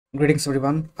Greetings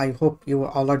everyone, I hope you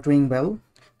all are doing well.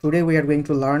 Today we are going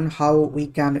to learn how we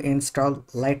can install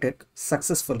LaTeX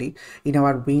successfully in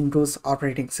our Windows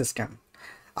operating system.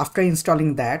 After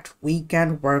installing that, we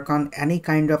can work on any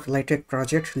kind of LaTeX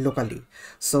project locally.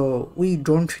 So we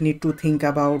don't need to think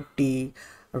about the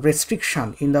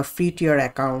restriction in the free tier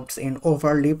accounts in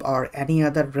Overlib or any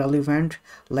other relevant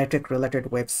LaTeX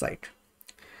related website.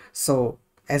 So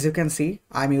as you can see,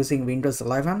 I'm using Windows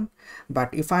 11, but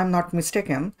if I'm not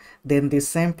mistaken, then the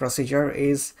same procedure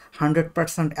is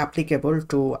 100% applicable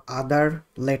to other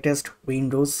latest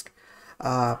Windows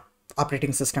uh,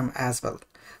 operating system as well.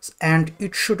 And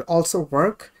it should also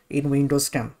work in Windows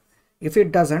 10. If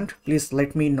it doesn't, please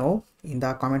let me know in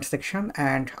the comment section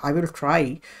and I will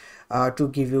try to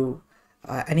give you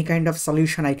any kind of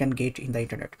solution I can get in the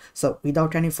internet. So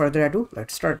without any further ado,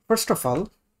 let's start. First of all,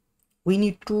 we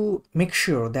need to make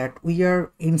sure that we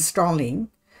are installing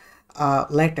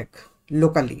LaTeX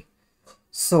locally.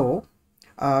 So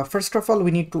first of all,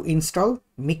 we need to install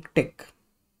MikTeX.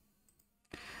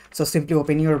 So simply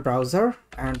open your browser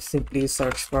and simply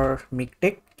search for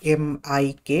MikTeX,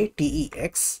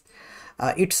 MIKTEX.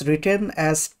 It's written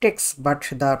as text, but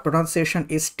the pronunciation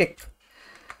is tech.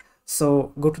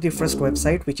 So go to the first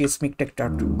website, which is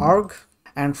miktech.org,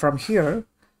 and from here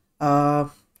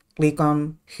click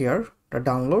on here to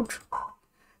download,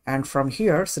 and from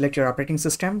here select your operating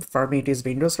system. For me it is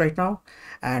Windows right now,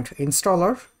 and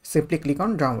installer, simply click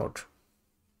on download.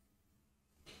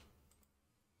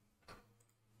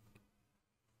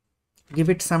 Give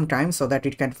it some time so that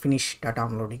it can finish the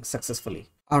downloading successfully.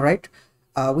 All right,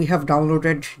 we have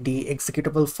downloaded the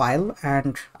executable file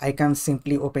and I can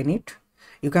simply open it.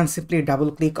 You can simply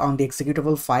double click on the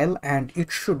executable file and it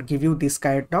should give you this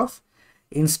kind of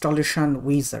installation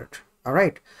wizard. All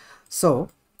right, so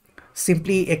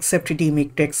simply accept the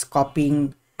MikTeX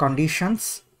copying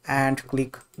conditions and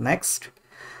click next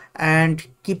and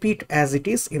keep it as it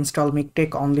is. Install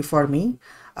MikTeX only for me.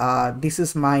 This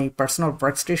is my personal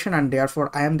workstation and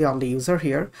therefore I am the only user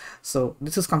here, so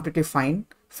this is completely fine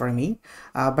for me.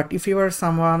 But if you are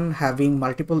someone having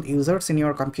multiple users in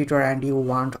your computer and you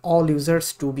want all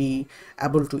users to be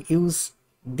able to use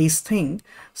this thing,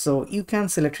 so you can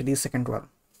select the second one.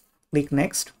 Click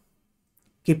next,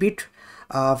 keep it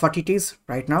what it is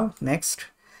right now, next,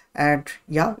 and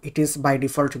yeah, it is by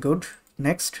default good.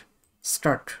 Next,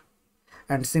 start,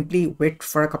 and simply wait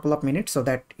for a couple of minutes so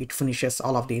that it finishes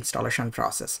all of the installation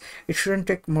process. It shouldn't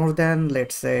take more than,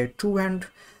 let's say, 2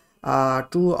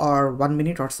 or 1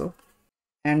 minute or so,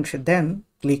 and then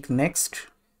click next.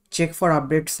 Check for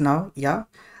updates now. Yeah,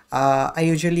 I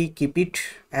usually keep it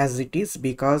as it is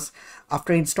because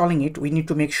after installing it we need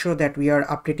to make sure that we are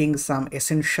updating some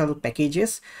essential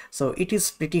packages, so it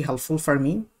is pretty helpful for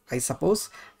me, I suppose,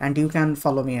 and you can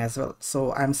follow me as well.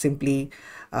 So I'm simply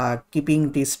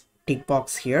keeping this tick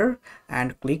box here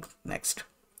and click next.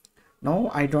 No,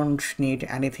 I don't need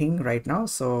anything right now,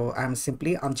 so I'm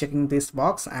simply unchecking this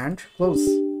box and close.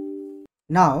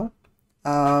 Now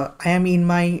I am in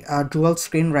my dual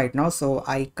screen right now, so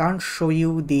I can't show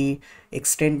you the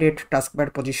extended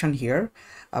taskbar position here,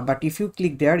 but if you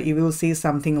click there you will see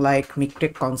something like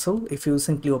MikTeX console. If you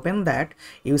simply open that,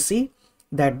 you see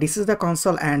that this is the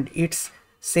console and it's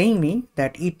saying me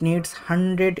that it needs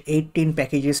 118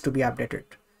 packages to be updated.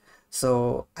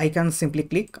 So I can simply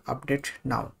click update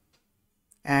now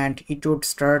and it would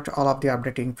start all of the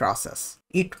updating process.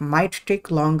 It might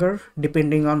take longer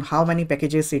depending on how many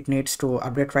packages it needs to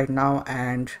update right now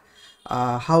and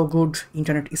how good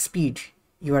internet speed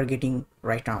you are getting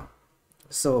right now.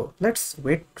 So let's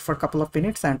wait for a couple of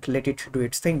minutes and let it do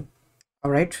its thing.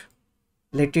 All right,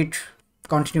 let it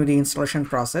continue the installation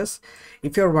process.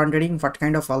 If you're wondering what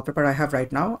kind of wallpaper I have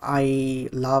right now, I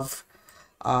love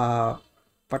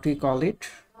what we call it,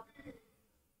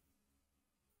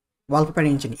 wallpaper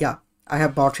engine. Yeah, I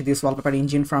have bought this wallpaper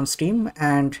engine from Steam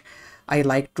and I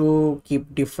like to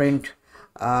keep different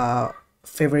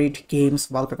favorite games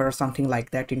wallpaper or something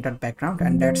like that in that background,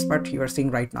 and that's what you are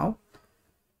seeing right now.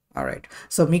 All right,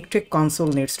 so MikTeX console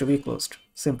needs to be closed.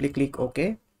 Simply click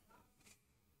OK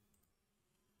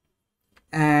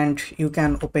and you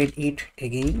can open it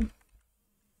again.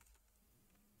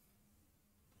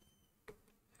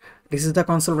 This is the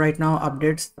console right now.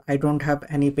 Updates, I don't have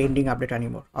any pending update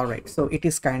anymore. All right, so it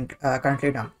is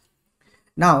currently done.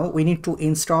 Now we need to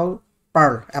install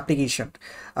Perl application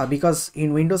because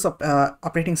in Windows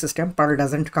operating system Perl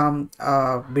doesn't come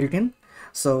built-in,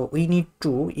 so we need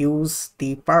to use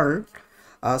the Perl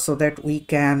so that we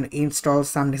can install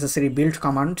some necessary build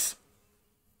commands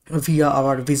via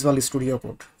our Visual Studio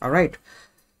Code. All right,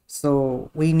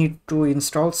 so we need to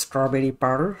install Strawberry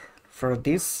Perl for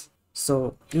this.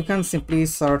 So you can simply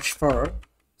search for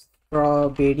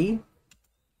strawberry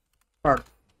pearl.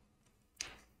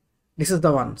 This is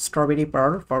the one, strawberry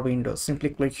pearl for Windows. Simply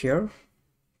click here,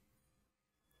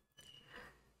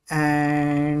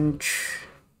 and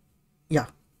yeah,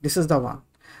 this is the one,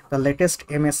 the latest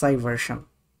MSI version.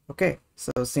 Okay,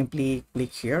 so simply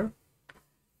click here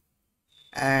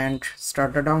and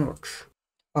start the download.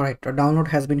 All right, the download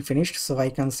has been finished, so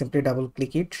I can simply double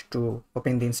click it to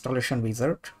open the installation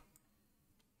wizard.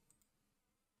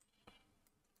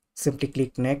 Simply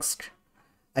click next.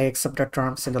 I accept the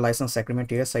terms in the license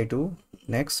agreement. Yes, I do.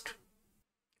 Next.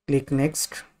 Click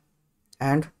next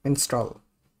and install.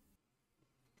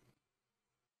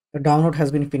 The download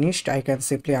has been finished. I can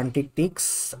simply untick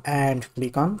ticks and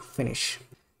click on finish.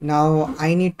 Now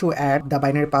I need to add the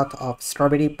binary path of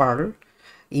strawberry pearl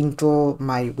into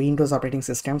my Windows operating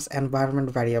system's environment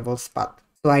variables path.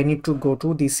 So I need to go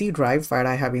to the C drive where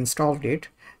I have installed it,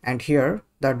 and here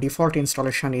the default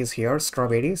installation is here,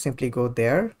 strawberry. Simply go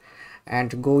there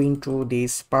and go into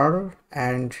this pearl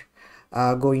and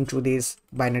go into this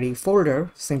binary folder.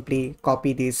 Simply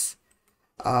copy this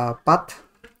path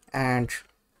and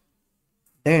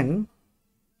then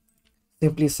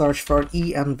simply search for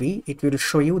env. It will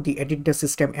show you the edit the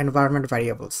system environment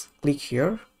variables. Click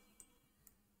here,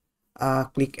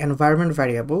 click environment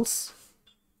variables,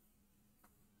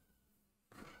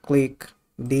 click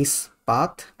this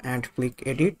path and click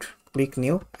edit, click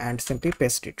new and simply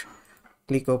paste it.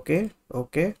 Click OK,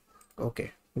 OK,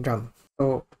 OK, done.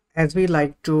 So as we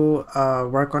like to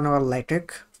work on our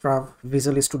LaTeX from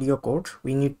Visual Studio Code,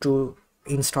 we need to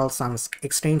install some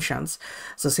extensions.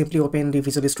 So simply open the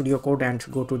Visual Studio Code and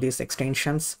go to this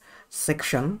extensions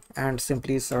section and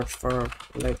simply search for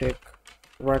LaTeX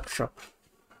workshop.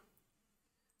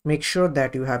 Make sure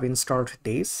that you have installed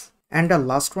this. And the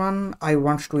last one I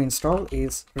want to install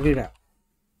is rewrap.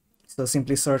 So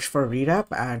simply search for rewrap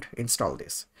and install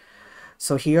this.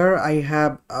 So here I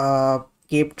have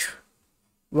kept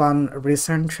one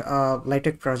recent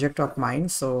LaTeX project of mine.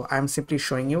 So I'm simply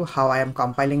showing you how I am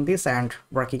compiling this and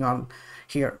working on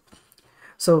here.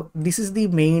 So this is the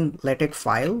main LaTeX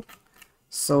file.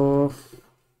 So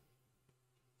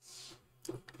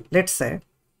let's say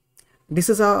this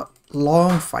is a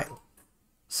long file.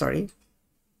 Sorry.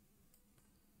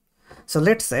 So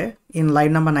let's say in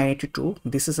line number 982,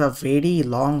 this is a very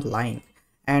long line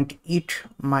and it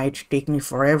might take me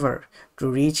forever to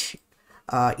reach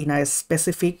in a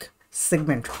specific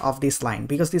segment of this line,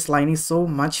 because this line is so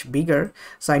much bigger,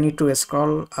 so I need to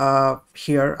scroll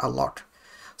here a lot.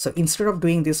 So instead of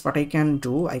doing this, what I can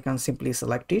do, I can simply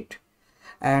select it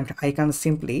and I can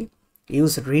simply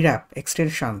use rewrap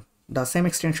extension, the same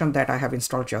extension that I have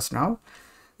installed just now,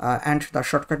 and the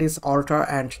shortcut is Alt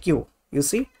and Q. You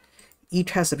see,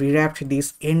 it has rewrapped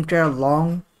this entire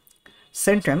long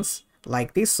sentence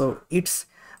like this, so it's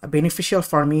beneficial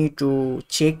for me to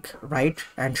check, write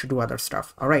and to do other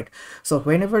stuff. All right, so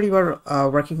whenever you are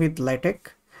working with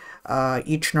LaTeX,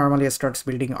 it normally starts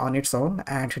building on its own,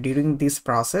 and during this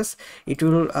process it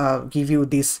will give you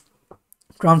this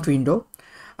prompt window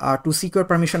to seek your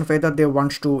permission whether they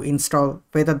want to install,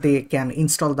 whether they can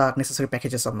install the necessary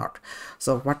packages or not.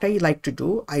 So what I like to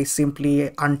do, I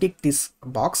simply untick this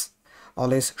box,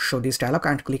 always show this dialog,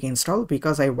 and click install,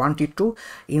 because I want it to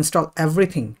install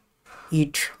everything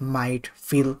it might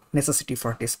feel necessity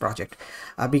for this project.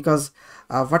 Because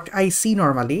what I see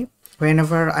normally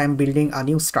whenever I'm building a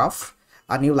new stuff,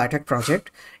 a new LaTeX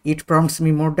project, it prompts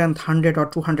me more than 100 or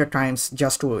 200 times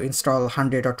just to install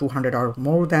 100 or 200 or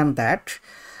more than that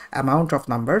amount of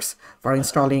numbers for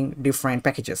installing different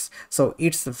packages. So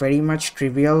it's very much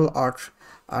trivial or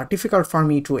difficult for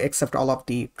me to accept all of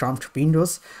the prompt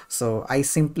windows. So I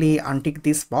simply untick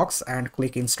this box and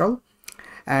click install,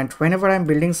 and whenever I'm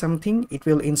building something, it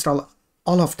will install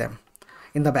all of them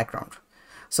in the background.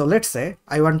 So let's say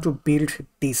I want to build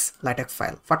this LaTeX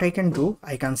file. What I can do,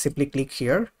 I can simply click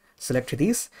here, select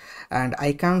this, and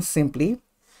I can simply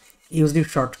use the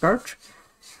shortcut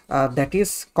that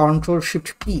is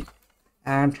Ctrl+Shift+P,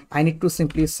 and I need to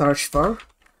simply search for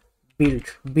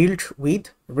build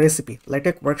with recipe,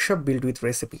 LaTeX workshop build with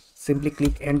recipe. Simply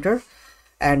click enter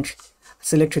and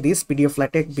select this PDF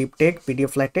LaTeX, BibTeX,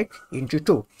 PDF LaTeX into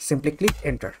 2. Simply click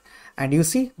enter and you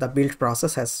see the build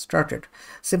process has started.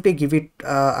 Simply give it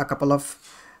a couple of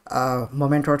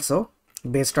moment or so.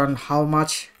 Based on how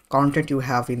much content you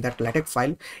have in that LaTeX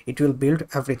file, it will build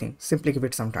everything. Simply give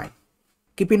it some time.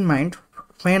 Keep in mind,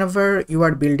 whenever you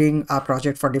are building a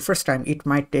project for the first time, it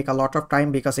might take a lot of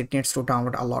time because it needs to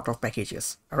download a lot of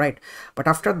packages. All right, but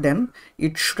after then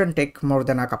it shouldn't take more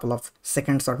than a couple of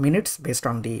seconds or minutes based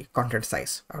on the content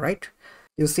size. All right,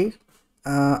 you see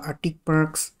tick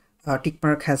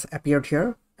mark has appeared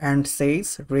here and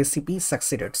says recipe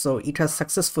succeeded. So it has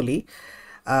successfully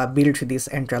built this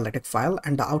entire LaTeX file,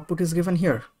 and the output is given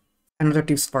here. Another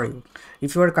tips for you: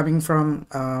 if you are coming from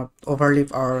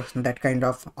Overleaf or that kind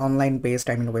of online based,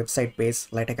 I mean website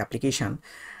based LaTeX application,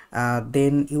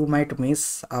 then you might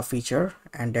miss a feature,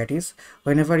 and that is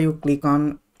whenever you click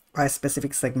on a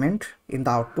specific segment in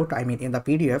the output, I mean in the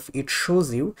PDF, it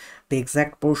shows you the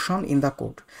exact portion in the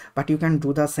code. But you can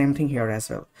do the same thing here as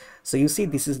well. So you see,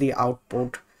 this is the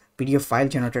output PDF file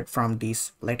generated from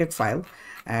this LaTeX file,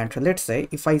 and let's say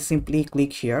if I simply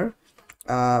click here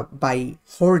by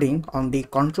holding on the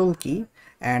control key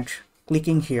and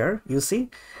clicking here, you see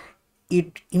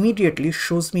it immediately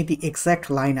shows me the exact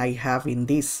line I have in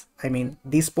this, I mean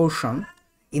this portion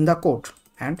in the code,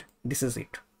 and this is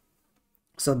it.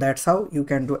 So that's how you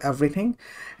can do everything,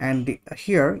 and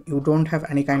here you don't have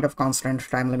any kind of constant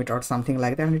time limit or something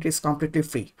like that, and it is completely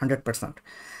free, 100%.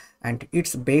 And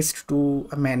it's based to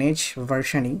manage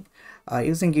versioning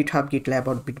using GitHub, GitLab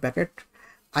or BitBucket.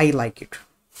 I like it,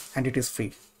 and it is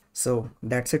free. So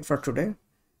that's it for today.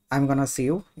 I'm gonna see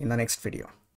you in the next video.